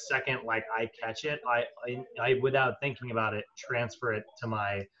frisbee, the second like I catch it, I without thinking about it, transfer it to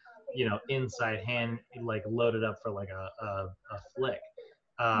my inside hand, like load it up for like a flick.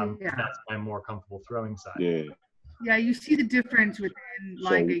 Yeah. That's my more comfortable throwing side. Yeah. Yeah, you see the difference within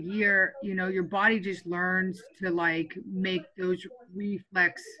like So- a year. Your body just learns to like make those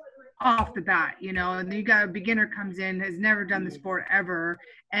reflex off the bat. And then you got a beginner comes in, has never done the sport ever,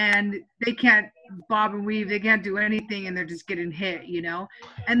 and they can't bob and weave, they can't do anything, and they're just getting hit.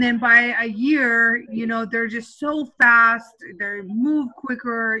 And then by a year, they're just so fast, they move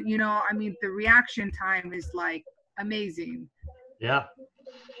quicker. I mean, the reaction time is like amazing. Yeah.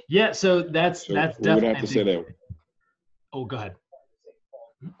 So that's we would definitely have to say that. Oh, go ahead.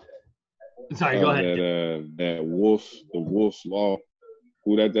 Sorry, go ahead. The Wolf's law.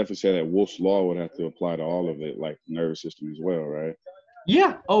 Would that definitely say that Wolf's law would have to apply to all of it, like nervous system as well, right?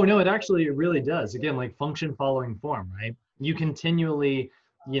 Yeah. Oh no, it really does. Again, like function following form, right? You continually,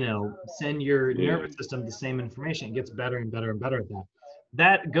 send your nervous system the same information. It gets better and better and better at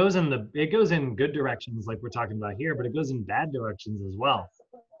that. It goes in good directions, like we're talking about here, but it goes in bad directions as well.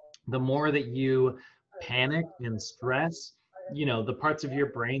 The more that you panic and stress, the parts of your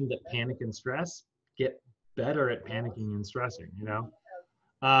brain that panic and stress get better at panicking and stressing,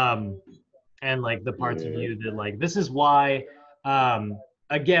 and like the parts of you that like, this is why,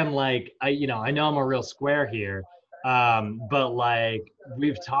 again, like I know I'm a real square here, but like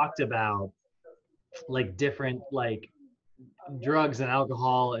we've talked about like different like drugs and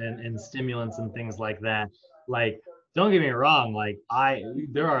alcohol and stimulants and things like that. Like, don't get me wrong, like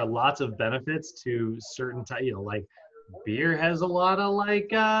there are lots of benefits to certain type, like beer has a lot of like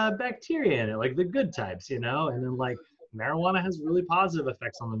bacteria in it, like the good types, and then like marijuana has really positive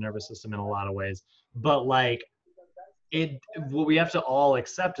effects on the nervous system in a lot of ways. But like what we have to all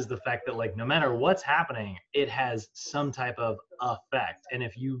accept is the fact that like no matter what's happening, it has some type of effect. And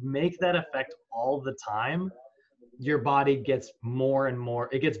if you make that effect all the time, your body gets more and more,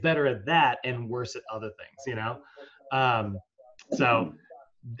 it gets better at that and worse at other things, so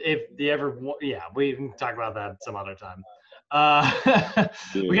if you ever, we can talk about that some other time.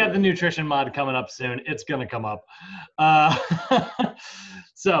 We got the nutrition mod coming up soon. It's gonna come up.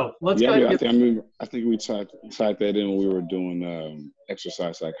 So let's go ahead. I think we tied that in when we were doing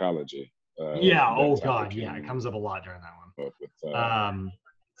exercise psychology. Oh God, yeah, it comes up a lot during that one.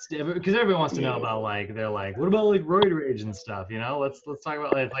 Because everyone wants to know about like, they're like, what about like roid rage and stuff? Let's talk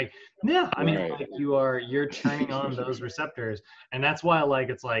about it. Like, yeah, I mean, like you're turning on those receptors, and that's why like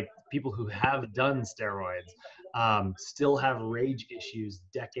it's like people who have done steroids still have rage issues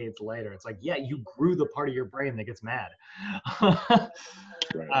decades later. It's like, yeah, you grew the part of your brain that gets mad.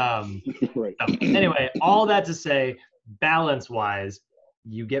 Right. So, anyway, all that to say, balance wise,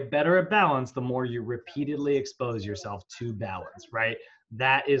 you get better at balance the more you repeatedly expose yourself to balance, right?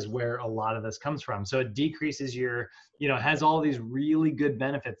 That is where a lot of this comes from. So it decreases your, has all these really good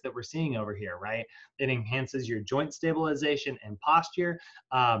benefits that we're seeing over here, right? It enhances your joint stabilization and posture.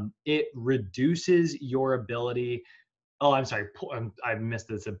 It reduces your ability. Oh, I'm sorry. I missed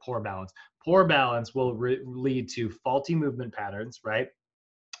this. In poor balance. Poor balance will lead to faulty movement patterns, right?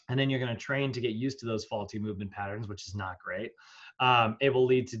 And then you're going to train to get used to those faulty movement patterns, which is not great. It will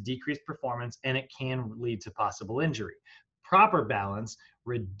lead to decreased performance, and it can lead to possible injury. Proper balance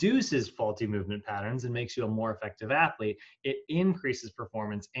reduces faulty movement patterns and makes you a more effective athlete. It increases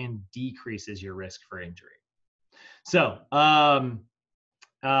performance and decreases your risk for injury. So, and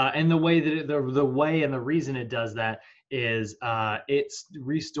the way that the way and the reason it does that is it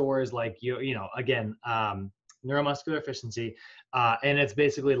restores like again, neuromuscular efficiency, and it's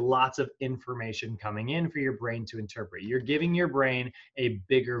basically lots of information coming in for your brain to interpret. You're giving your brain a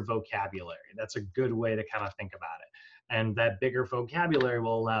bigger vocabulary. That's a good way to kind of think about it. And that bigger vocabulary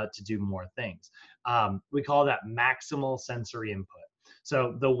will allow it to do more things. We call that maximal sensory input.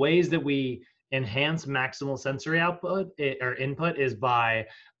 So the ways that we enhance maximal sensory output or input is by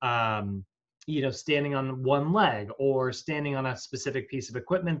standing on one leg or standing on a specific piece of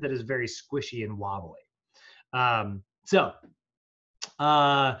equipment that is very squishy and wobbly.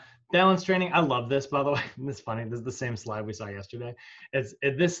 balance training. I love this, by the way. This is funny. This is the same slide we saw yesterday.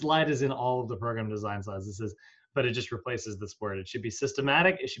 This slide is in all of the program design slides. But it just replaces this word. It should be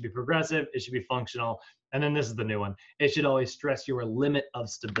systematic. It should be progressive. It should be functional. And then this is the new one. It should always stress your limit of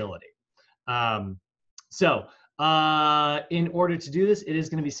stability. In order to do this, it is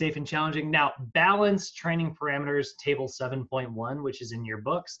going to be safe and challenging. Now, balance training parameters table 7.1, which is in your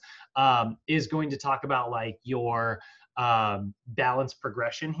books, is going to talk about like your balance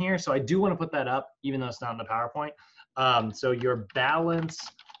progression here. So I do want to put that up, even though it's not in the PowerPoint. So your balance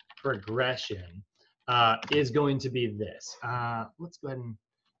progression is going to be this. Let's go ahead and,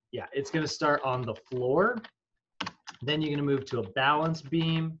 yeah, it's going to start on the floor. Then you're going to move to a balance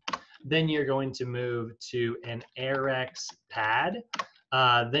beam. Then you're going to move to an AirX pad.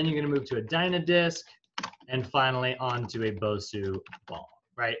 Then you're going to move to a Dynadisc, and finally onto a Bosu ball,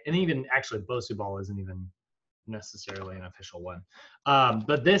 right? And even actually, Bosu ball isn't even necessarily an official one.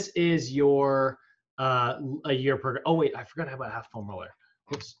 But this is your oh wait, I forgot about half foam roller.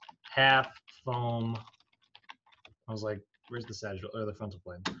 Oops, half foam. I was like, where's the sagittal or the frontal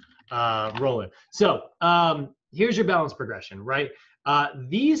plane? Roller. So here's your balance progression, right?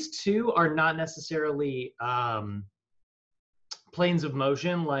 These two are not necessarily planes of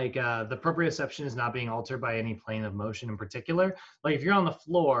motion. Like the proprioception is not being altered by any plane of motion in particular. Like if you're on the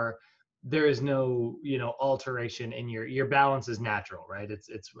floor, there is no, you know, alteration in your balance is natural, right?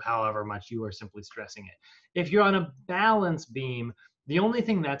 It's however much you are simply stressing it. If you're on a balance beam, the only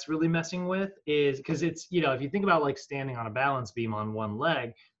thing that's really messing with is, because it's, you know, if you think about like standing on a balance beam on one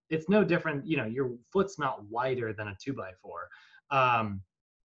leg, it's no different, you know, your foot's not wider than a 2x4.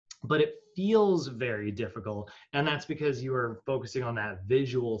 But it feels very difficult, and that's because you are focusing on that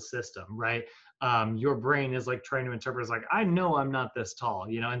visual system, right? Your brain is like trying to interpret, it's like, I know I'm not this tall,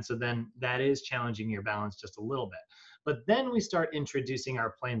 you know, and so then that is challenging your balance just a little bit. But then we start introducing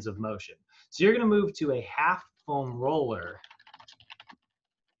our planes of motion. So you're going to move to a half foam roller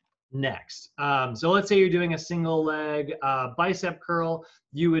next. So let's say you're doing a single leg bicep curl.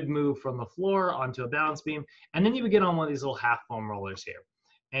 You would move from the floor onto a balance beam, and then you would get on one of these little half foam rollers here.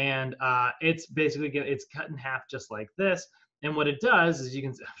 And it's basically, it's cut in half just like this. And what it does is you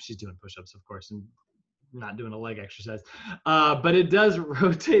can, she's doing push-ups, of course, and not doing a leg exercise, but it does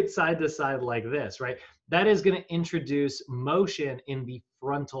rotate side to side like this, right? That is going to introduce motion in the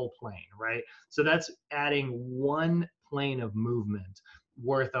frontal plane, right? So that's adding one plane of movement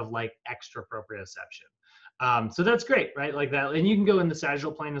worth of like extra proprioception. So that's great, right? Like that, and you can go in the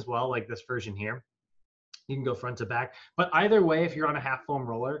sagittal plane as well, like this version here. You can go front to back, but either way, if you're on a half foam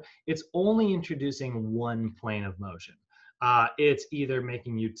roller, it's only introducing one plane of motion. It's either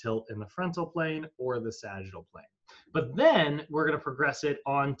making you tilt in the frontal plane or the sagittal plane. But then we're going to progress it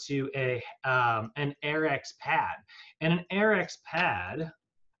onto an AirX pad. And an AirX pad,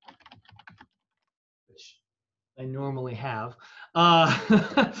 which I normally have,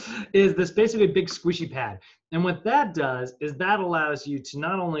 is this basically big squishy pad. And what that does is that allows you to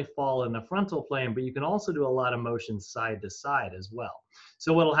not only fall in the frontal plane, but you can also do a lot of motion side to side as well.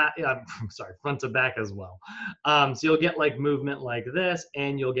 So what'll happen, sorry, front to back as well. So you'll get like movement like this,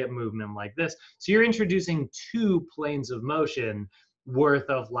 and you'll get movement like this. So you're introducing two planes of motion worth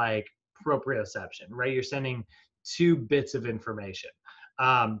of like proprioception, right? You're sending two bits of information.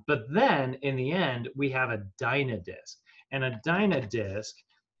 But then in the end, we have a Dynadisc. And a Dynadisc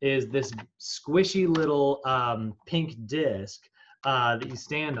is this squishy little pink disc that you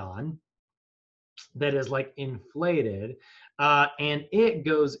stand on that is like inflated. And it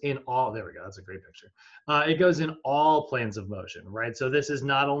goes in all, there we go, that's a great picture. It goes in all planes of motion, right? So this is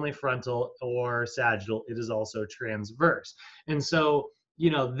not only frontal or sagittal, it is also transverse. And so, you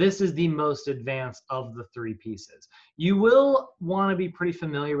know, this is the most advanced of the three pieces. You will want to be pretty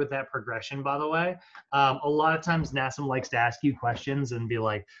familiar with that progression, by the way. A lot of times NASM likes to ask you questions and be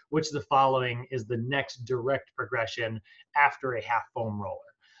like, which of the following is the next direct progression after a half foam roller?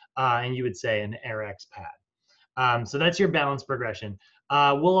 And you would say an AirX pad. So that's your balance progression.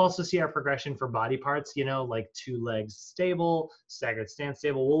 We'll also see our progression for body parts, you know, like 2 legs stable, staggered stance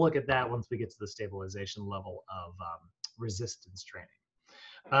stable. We'll look at that once we get to the stabilization level of resistance training.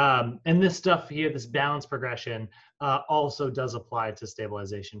 And this stuff here, this balance progression, also does apply to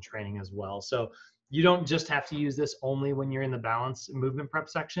stabilization training as well. So you don't just have to use this only when you're in the balance movement prep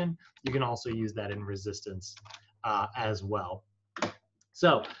section. You can also use that in resistance as well.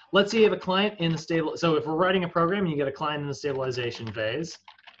 So let's say you have a client in the stable. So if we're writing a program and you get a client in the stabilization phase,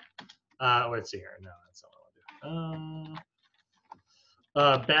 let's see here. No, that's not what I want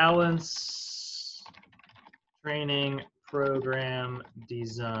to do. Balance training program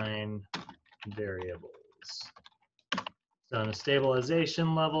design variables. So on a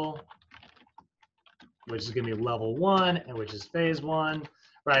stabilization level, which is going to be level 1, and which is phase 1,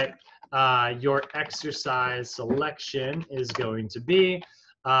 right? Your exercise selection is going to be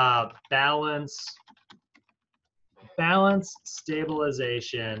balance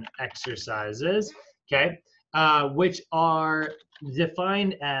stabilization exercises, okay, which are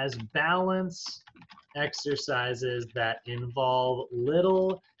defined as balance exercises that involve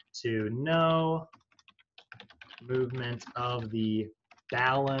little to no movement of the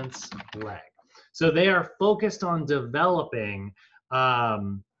balance leg. So they are focused on developing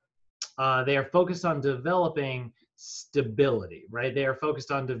stability, right? They are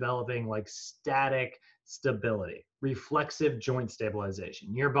focused on developing like static stability, reflexive joint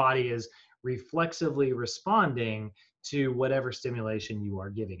stabilization. Your body is reflexively responding to whatever stimulation you are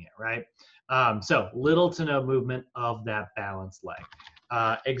giving it, right? So little to no movement of that balanced leg.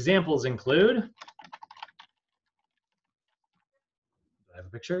 Examples include, do I have a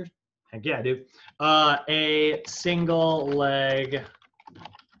picture? Heck yeah, I do. A single leg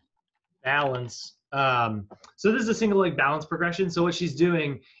balance. So this is a single leg balance progression. So what she's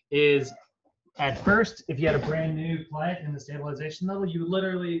doing is, at first, if you had a brand new client in the stabilization level, you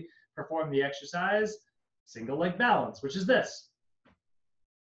literally perform the exercise single leg balance, which is this.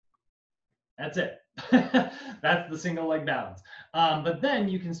 That's it. That's the single leg balance. But then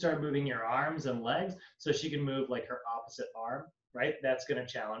you can start moving your arms and legs. So she can move like her opposite arm, right? That's going to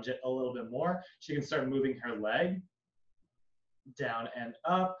challenge it a little bit more. She can start moving her leg down and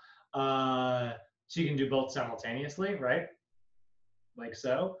up. She can do both simultaneously, right? Like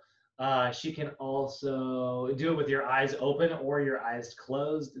so. She can also do it with your eyes open or your eyes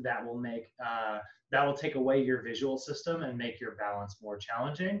closed. That will take away your visual system and make your balance more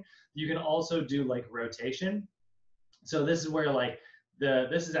challenging. You can also do like rotation. So this is where like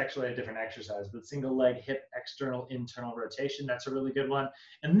this is actually a different exercise, but single leg hip external internal rotation, that's a really good one.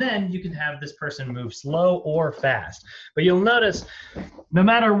 And then you can have this person move slow or fast. But you'll notice no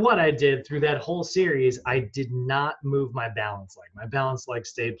matter what I did through that whole series, I did not move my balance leg. My balance leg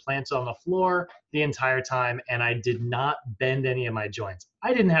stayed planted on the floor the entire time, and I did not bend any of my joints.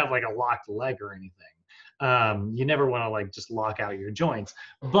 I didn't have like a locked leg or anything. You never want to like just lock out your joints,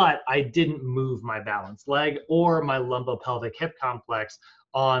 but I didn't move my balance leg or my lumbopelvic hip complex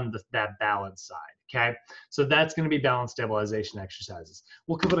on that balance side. Okay, so that's going to be balance stabilization exercises.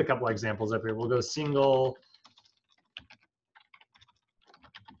 We'll put a couple examples up here. We'll go single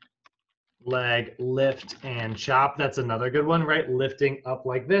leg lift and chop. That's another good one, right? Lifting up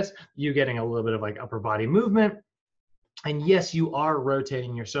like this, you getting a little bit of like upper body movement. And yes, you are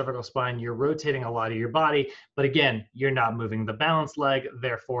rotating your cervical spine. You're rotating a lot of your body, but again, you're not moving the balance leg.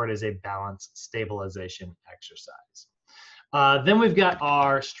 Therefore, it is a balance stabilization exercise. Then we've got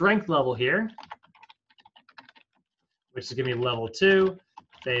our strength level here, which is going to be level 2,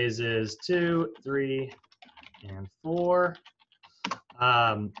 phases 2, 3, and 4.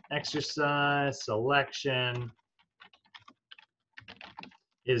 Exercise selection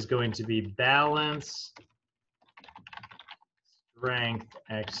is going to be balance strength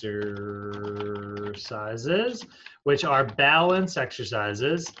exercises, which are balance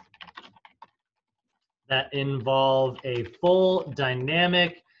exercises that involve a full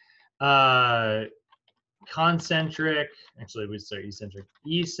dynamic, concentric, actually we start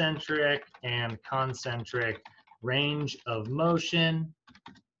eccentric and concentric range of motion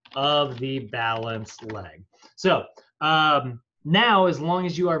of the balanced leg. So now, as long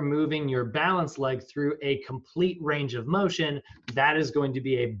as you are moving your balance leg through a complete range of motion, that is going to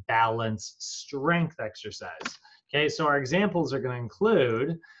be a balance strength exercise. Okay, so our examples are going to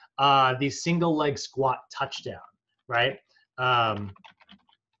include the single leg squat touchdown, right?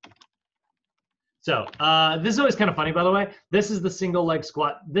 So this is always kind of funny, by the way. This is the single leg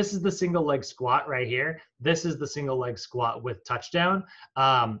squat. This is the single leg squat right here. This is the single leg squat with touchdown,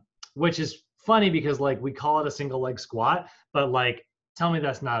 which is funny because like we call it a single leg squat, but like tell me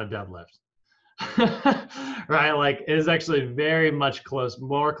that's not a deadlift. Right? Like it is actually very much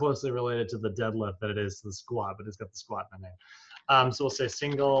more closely related to the deadlift than it is to the squat, but it's got the squat in the name. So we'll say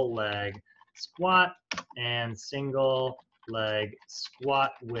single leg squat and single leg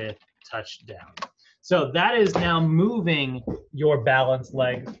squat with touchdown. So that is now moving your balanced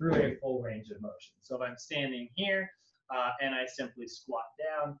leg through a full range of motion. So if I'm standing here and I simply squat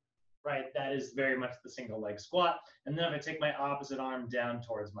down, right, that is very much the single leg squat. And then if I take my opposite arm down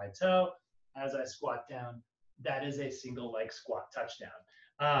towards my toe, as I squat down, that is a single leg squat touchdown.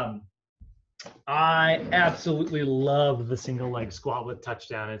 I absolutely love the single leg squat with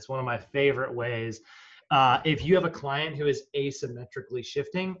touchdown. It's one of my favorite ways If you have a client who is asymmetrically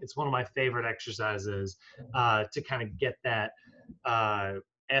shifting, it's one of my favorite exercises to kind of get that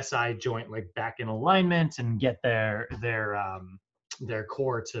SI joint like back in alignment and get their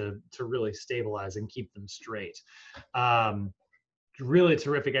core to really stabilize and keep them straight. Really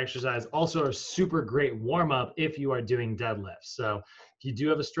terrific exercise. Also a super great warm up if you are doing deadlifts. So if you do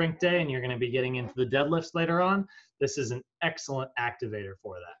have a strength day and you're going to be getting into the deadlifts later on, this is an excellent activator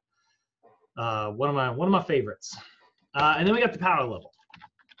for that. One of my favorites. And then we got the power level,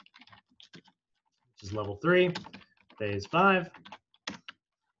 which is level 3, phase 5.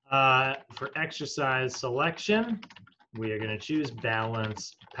 For exercise selection, we are going to choose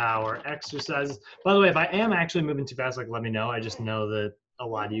balance power exercises. By the way, if I am actually moving too fast, like let me know. I just know that a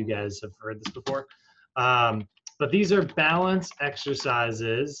lot of you guys have heard this before. But these are balance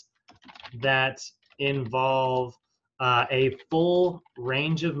exercises that involve a full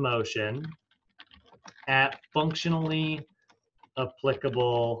range of motion at functionally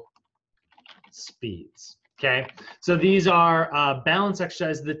applicable speeds. Okay, so these are balance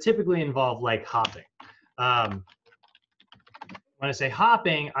exercises that typically involve like hopping. When I say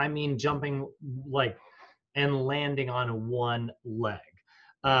hopping, I mean jumping like and landing on one leg.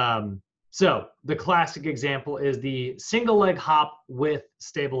 So the classic example is the single leg hop with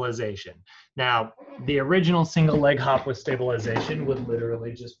stabilization. Now, the original single leg hop with stabilization would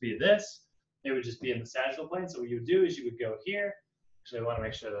literally just be this. It would just be in the sagittal plane. So what you would do is you would go here. Actually, I want to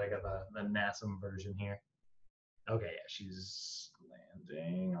make sure that I got the NASM version here. Okay, yeah, she's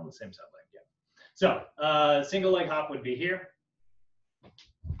landing on the same side leg, yeah. So single leg hop would be here.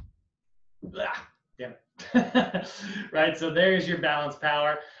 Damn it. Right, so there's your balance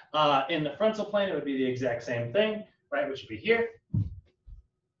power. In the frontal plane, it would be the exact same thing, right, which would be here,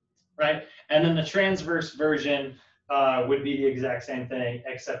 right? And then the transverse version would be the exact same thing,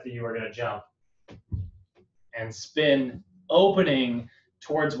 except that you are going to jump and spin, opening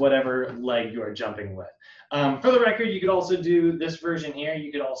towards whatever leg you are jumping with. For the record, you could also do this version here.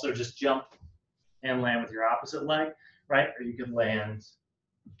 You could also just jump and land with your opposite leg, right? Or you could land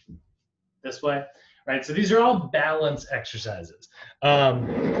this way, right? So these are all balance exercises.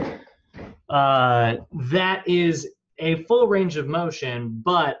 That is a full range of motion,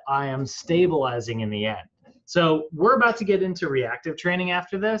 but I am stabilizing in the end. So we're about to get into reactive training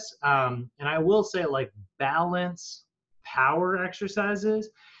after this. And I will say like balance power exercises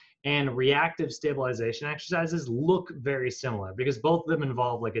and reactive stabilization exercises look very similar because both of them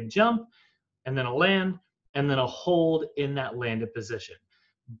involve like a jump and then a land and then a hold in that landed position.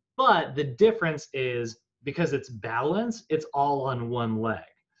 But the difference is because it's balance, it's all on one leg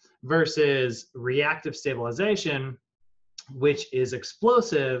versus reactive stabilization, which is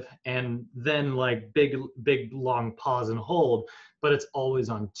explosive and then like big, long pause and hold, but it's always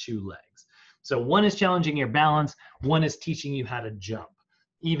on two legs. So one is challenging your balance, one is teaching you how to jump,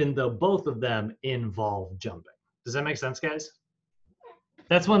 even though both of them involve jumping. Does that make sense, guys?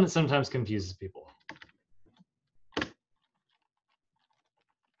 That's one that sometimes confuses people.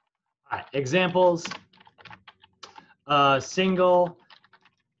 All right, examples. Single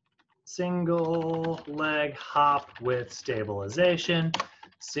leg hop with stabilization.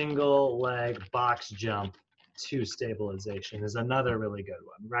 Single leg box jump to stabilization is another really good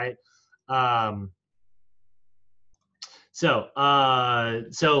one, right? So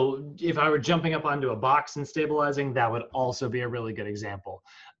if I were jumping up onto a box and stabilizing, that would also be a really good example.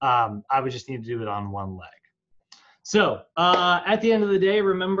 I would just need to do it on one leg. So at the end of the day,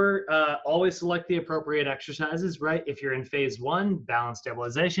 remember, always select the appropriate exercises, right? If you're in phase 1, balance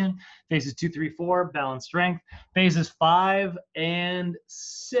stabilization. Phases 2, 3, 4, balance strength. Phases 5 and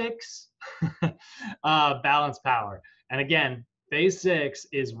 6, balance power. And again, phase 6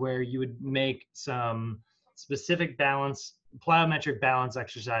 is where you would make some specific plyometric balance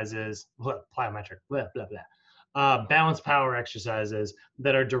exercises, balance power exercises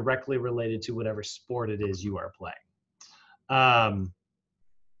that are directly related to whatever sport it is you are playing. All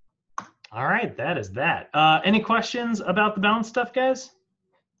right, that is that. Any questions about the balance stuff, guys?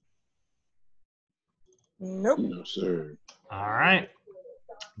 Nope. No, sir. All right,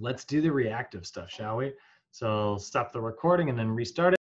 let's do the reactive stuff, shall we? So stop the recording and then restart it.